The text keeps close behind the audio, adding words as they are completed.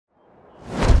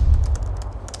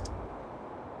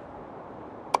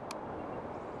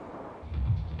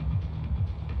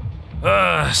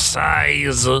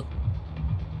Size.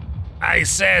 I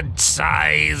said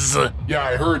size. Yeah,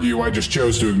 I heard you. I just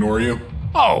chose to ignore you.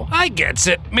 Oh, I gets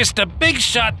it. Mr. Big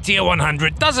Shot Tier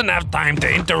 100 doesn't have time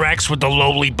to interact with the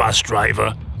lowly bus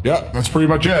driver. Yeah, that's pretty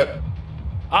much it.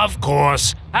 Of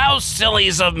course. How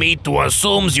silly's of me to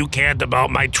assume you cared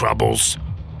about my troubles.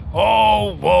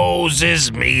 Oh, woes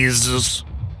is me's.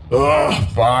 Ugh,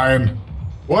 fine.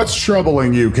 What's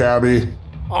troubling you, Cabby?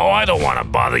 Oh, I don't want to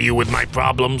bother you with my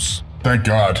problems. Thank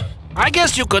God. I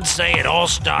guess you could say it all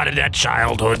started at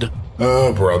childhood.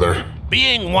 Oh, brother.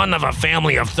 Being one of a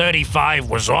family of 35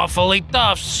 was awfully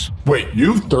tough. Wait,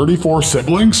 you've 34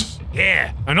 siblings?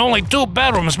 Yeah, and only 2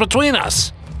 bedrooms between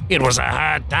us. It was a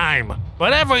hard time,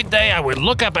 but every day I would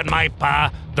look up at my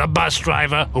pa, the bus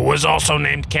driver, who was also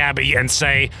named Cabby, and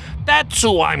say, that's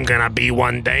who I'm gonna be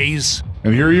one days.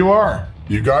 And here you are.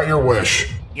 You got your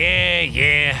wish.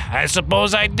 Yeah, I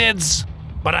suppose I did.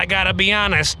 But I gotta be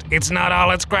honest, it's not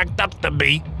all it's cracked up to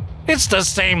be. It's the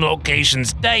same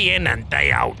locations day in and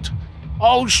day out.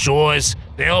 Oh, sure,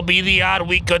 there'll be the odd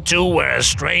week or two where a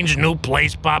strange new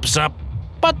place pops up,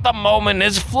 but the moment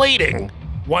is fleeting.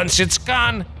 Once it's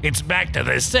gone, it's back to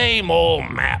the same old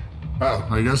map. Oh,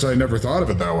 I guess I never thought of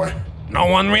it that way. No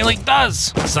one really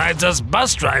does, besides us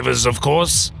bus drivers, of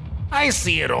course. I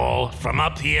see it all from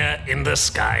up here in the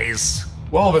skies.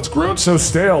 Well, if it's grown so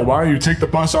stale, why don't you take the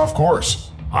bus off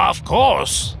course? Of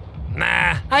course.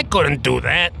 Nah, I couldn't do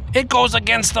that. It goes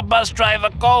against the bus driver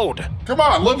code. Come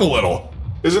on, live a little.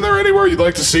 Isn't there anywhere you'd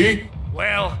like to see?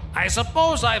 Well, I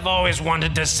suppose I've always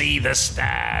wanted to see the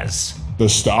stars. The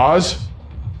stars?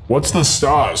 What's the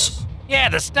stars? Yeah,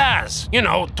 the stars. You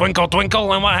know, twinkle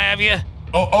twinkle and what have you.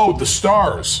 Oh, the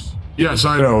stars. Yes,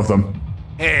 I know of them.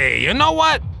 Hey, you know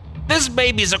what? This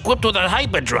baby's equipped with a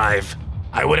hyperdrive.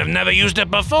 I would have never used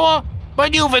it before,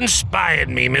 but you've inspired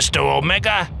me, Mr.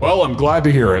 Omega. Well, I'm glad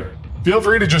to hear it. Feel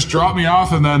free to just drop me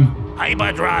off and then...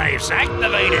 Hyperdrives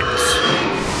activated.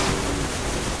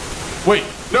 Wait,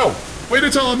 no. Wait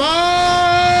until I'm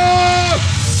up!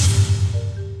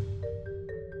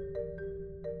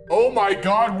 Oh my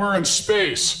God, we're in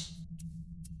space.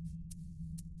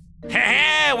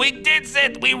 Heh, we did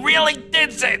it. We really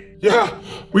did it. Yeah,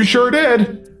 we sure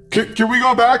did. Can we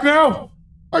go back now?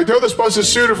 I know this bus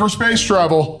is suited for space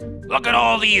travel. Look at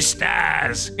all these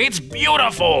stars. It's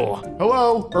beautiful.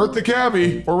 Hello, Earth to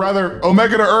Cabby, or rather,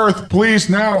 Omega to Earth. Please,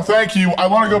 now, thank you. I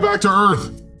want to go back to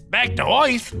Earth. Back to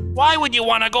Earth? Why would you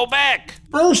want to go back?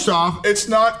 First off, it's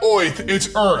not Earth,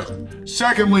 it's Earth.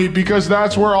 Secondly, because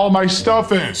that's where all my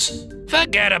stuff is.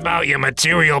 Forget about your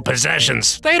material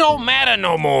possessions. They don't matter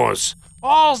no more.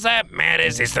 All that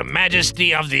matters is the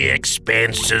majesty of the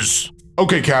expanses.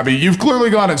 Okay, Cabby, you've clearly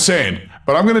gone insane,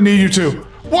 but I'm gonna need you to...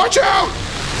 Watch out!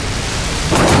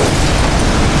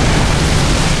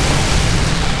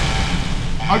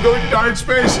 I'm going to die in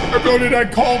space. I'm going to die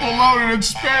cold alone and in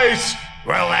space.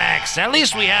 Relax, at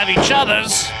least we have each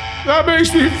other's. That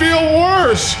makes me feel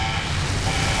worse.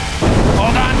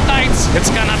 Hold on tight,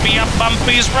 it's gonna be a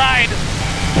bumpy's ride.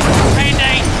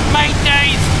 Mayday,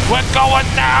 mayday, we're going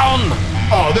down.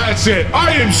 Oh, that's it.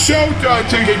 I am so done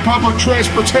taking public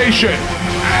transportation.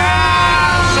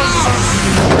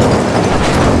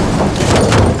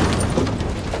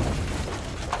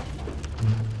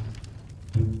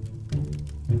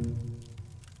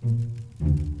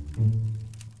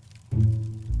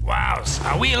 Wow,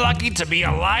 are we lucky to be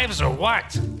alive or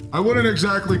what? I wouldn't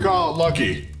exactly call it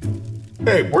lucky.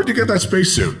 Hey, where'd you get that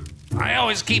spacesuit? I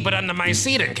always keep it under my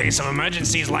seat in case of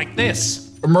emergencies like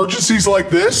this. Emergencies like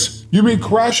this? You mean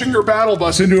crashing your battle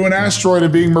bus into an asteroid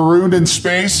and being marooned in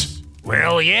space?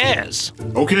 Well, yes.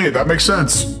 Okay, that makes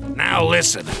sense. Now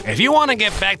listen, if you want to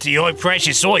get back to your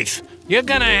precious Earth, you're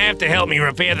gonna have to help me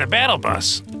repair the battle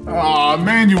bus. Aw,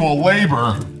 manual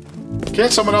labor.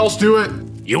 Can't someone else do it?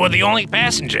 You were the only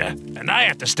passenger, and I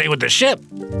have to stay with the ship.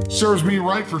 Serves me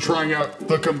right for trying out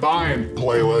the Combined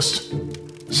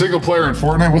playlist. Single player in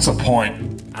Fortnite, what's the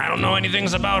point? I don't know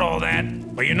anything about all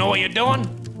that, but you know what you're doing?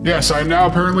 Yes, I'm now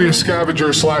apparently a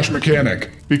scavenger slash mechanic,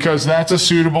 because that's a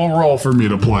suitable role for me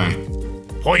to play.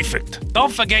 Perfect.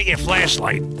 Don't forget your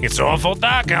flashlight. It's awful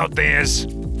dark out there.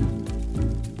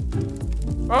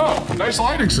 Oh, nice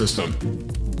lighting system.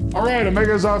 All right,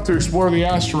 Omega's off to explore the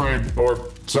asteroid, or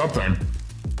something.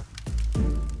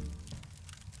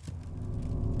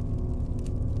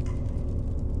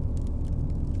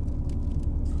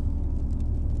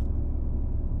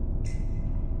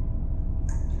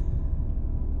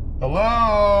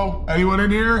 Hello? Anyone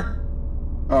in here?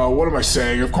 Oh, what am I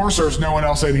saying? Of course there's no one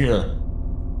else in here.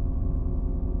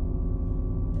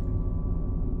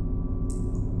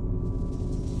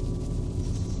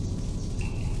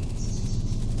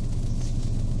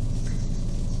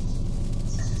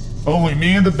 Only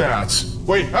me and the bats.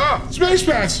 Wait, space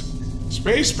bats!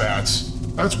 Space bats?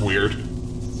 That's weird.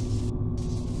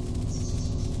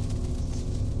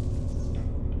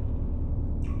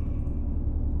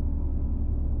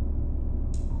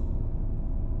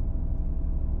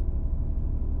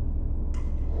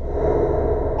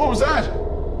 What was that?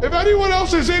 If anyone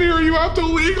else is in here, you have to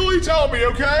legally tell me,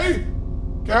 okay?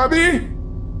 Gabby?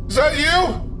 Is that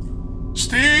you?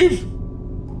 Steve?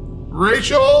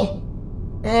 Rachel?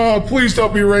 Oh, please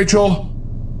don't be Rachel.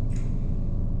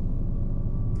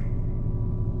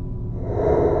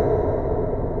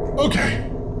 Okay.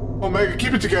 Omega,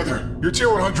 keep it together. You're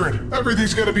tier 100.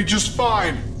 Everything's gonna be just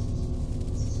fine.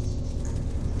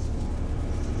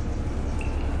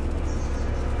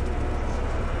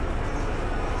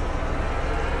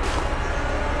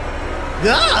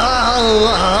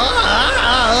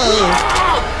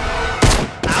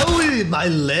 Owie, my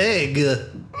leg.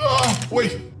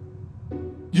 Wait.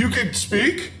 You can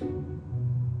speak?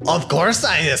 Of course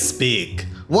I speak.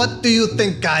 What do you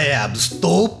think I am,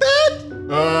 stupid?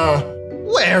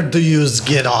 Where do you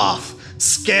get off?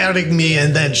 Scaring me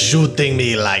and then shooting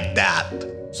me like that.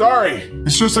 Sorry.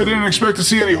 It's just I didn't expect to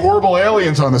see any horrible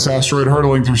aliens on this asteroid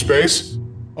hurtling through space.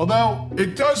 Although,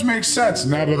 it does make sense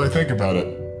now that I think about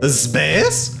it.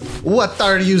 Space? What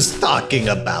are you talking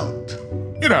about?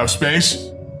 You know, space.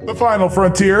 The final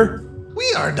frontier.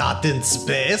 We are not in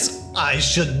space. I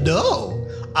should know.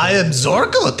 I am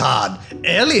Zorgotan,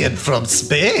 alien from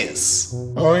space.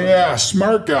 Oh yeah,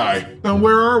 smart guy. Then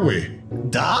where are we?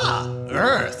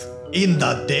 Earth. In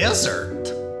the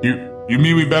desert. You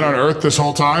mean we've been on Earth this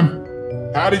whole time?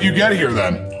 How did you get here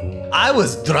then? I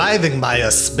was driving my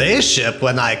spaceship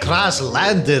when I crash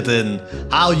landed in,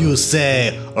 how you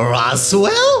say,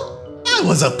 Roswell? I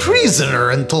was a prisoner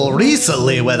until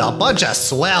recently when a bunch of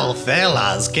swell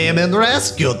fellas came and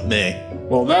rescued me.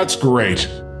 Well, that's great.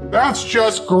 That's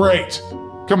just great.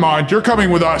 Come on, you're coming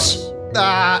with us.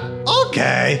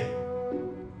 Okay.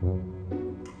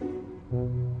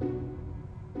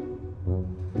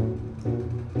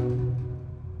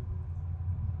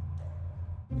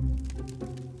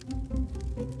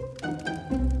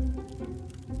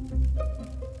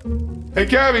 Hey,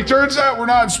 Gabby, turns out we're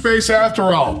not in space after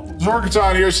all.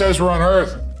 Zorgotan here says we're on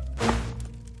Earth.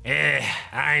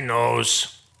 I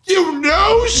knows. You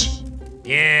knows?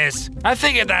 Yes, I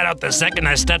figured that out the second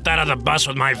I stepped out of the bus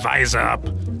with my visor up.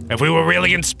 If we were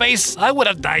really in space, I would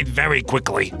have died very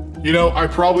quickly. You know, I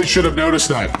probably should have noticed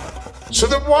that. So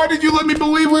then why did you let me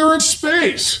believe we were in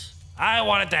space? I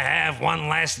wanted to have one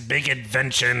last big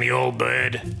adventure in the old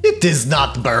bird. It is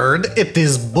not bird, it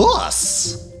is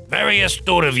bus. Very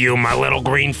astute of you, my little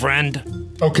green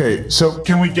friend. Okay, so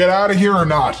can we get out of here or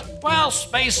not? Well,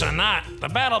 space or not, the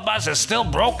battle bus is still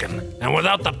broken. And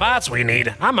without the parts we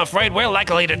need, I'm afraid we're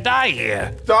likely to die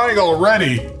here. Dying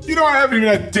already? You know I haven't even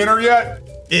had dinner yet?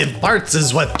 If parts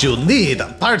is what you need,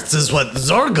 parts is what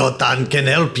Zorgotan can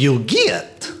help you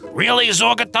get. Really,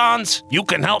 Zorgotans? You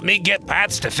can help me get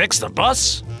parts to fix the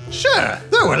bus? Sure,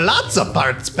 there were lots of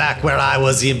parts back where I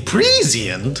was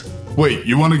imprisoned. Wait,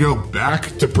 you want to go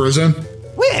back to prison?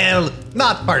 Well,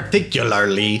 not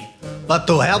particularly, but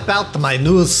to help out my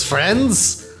news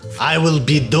friends, I will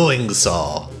be doing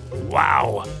so.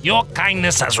 Wow, your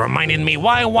kindness has reminded me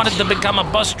why I wanted to become a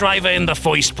bus driver in the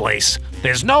first place.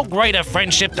 There's no greater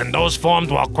friendship than those formed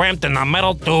while cramped in a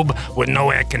metal tube with no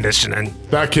air conditioning.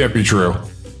 That can't be true.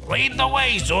 Lead the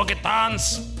way,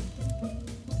 Zorgotans.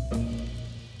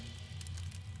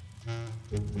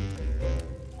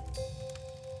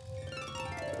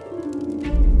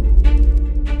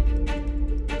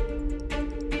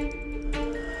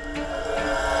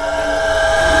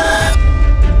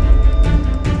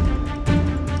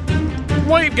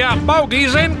 We've got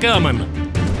bogeys incoming.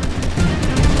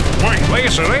 Wait,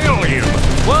 there's an alien.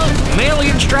 What? An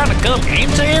alien's trying to come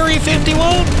into Area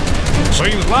 51?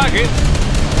 Seems like it.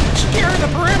 Secure the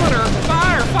perimeter.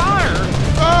 Fire, fire.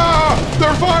 Ah!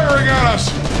 They're firing at us!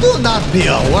 Do not be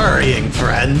worrying,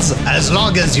 friends. As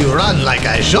long as you run like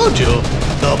I showed you,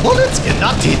 the bullets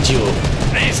cannot hit you.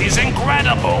 This is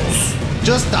incredible.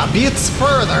 Just a bit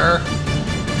further.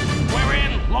 We're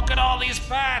in. Look at all these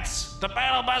parts. The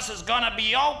battle bus is gonna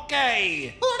be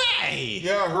okay. Hooray!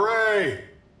 Yeah, hooray!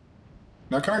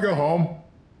 Now can I go home?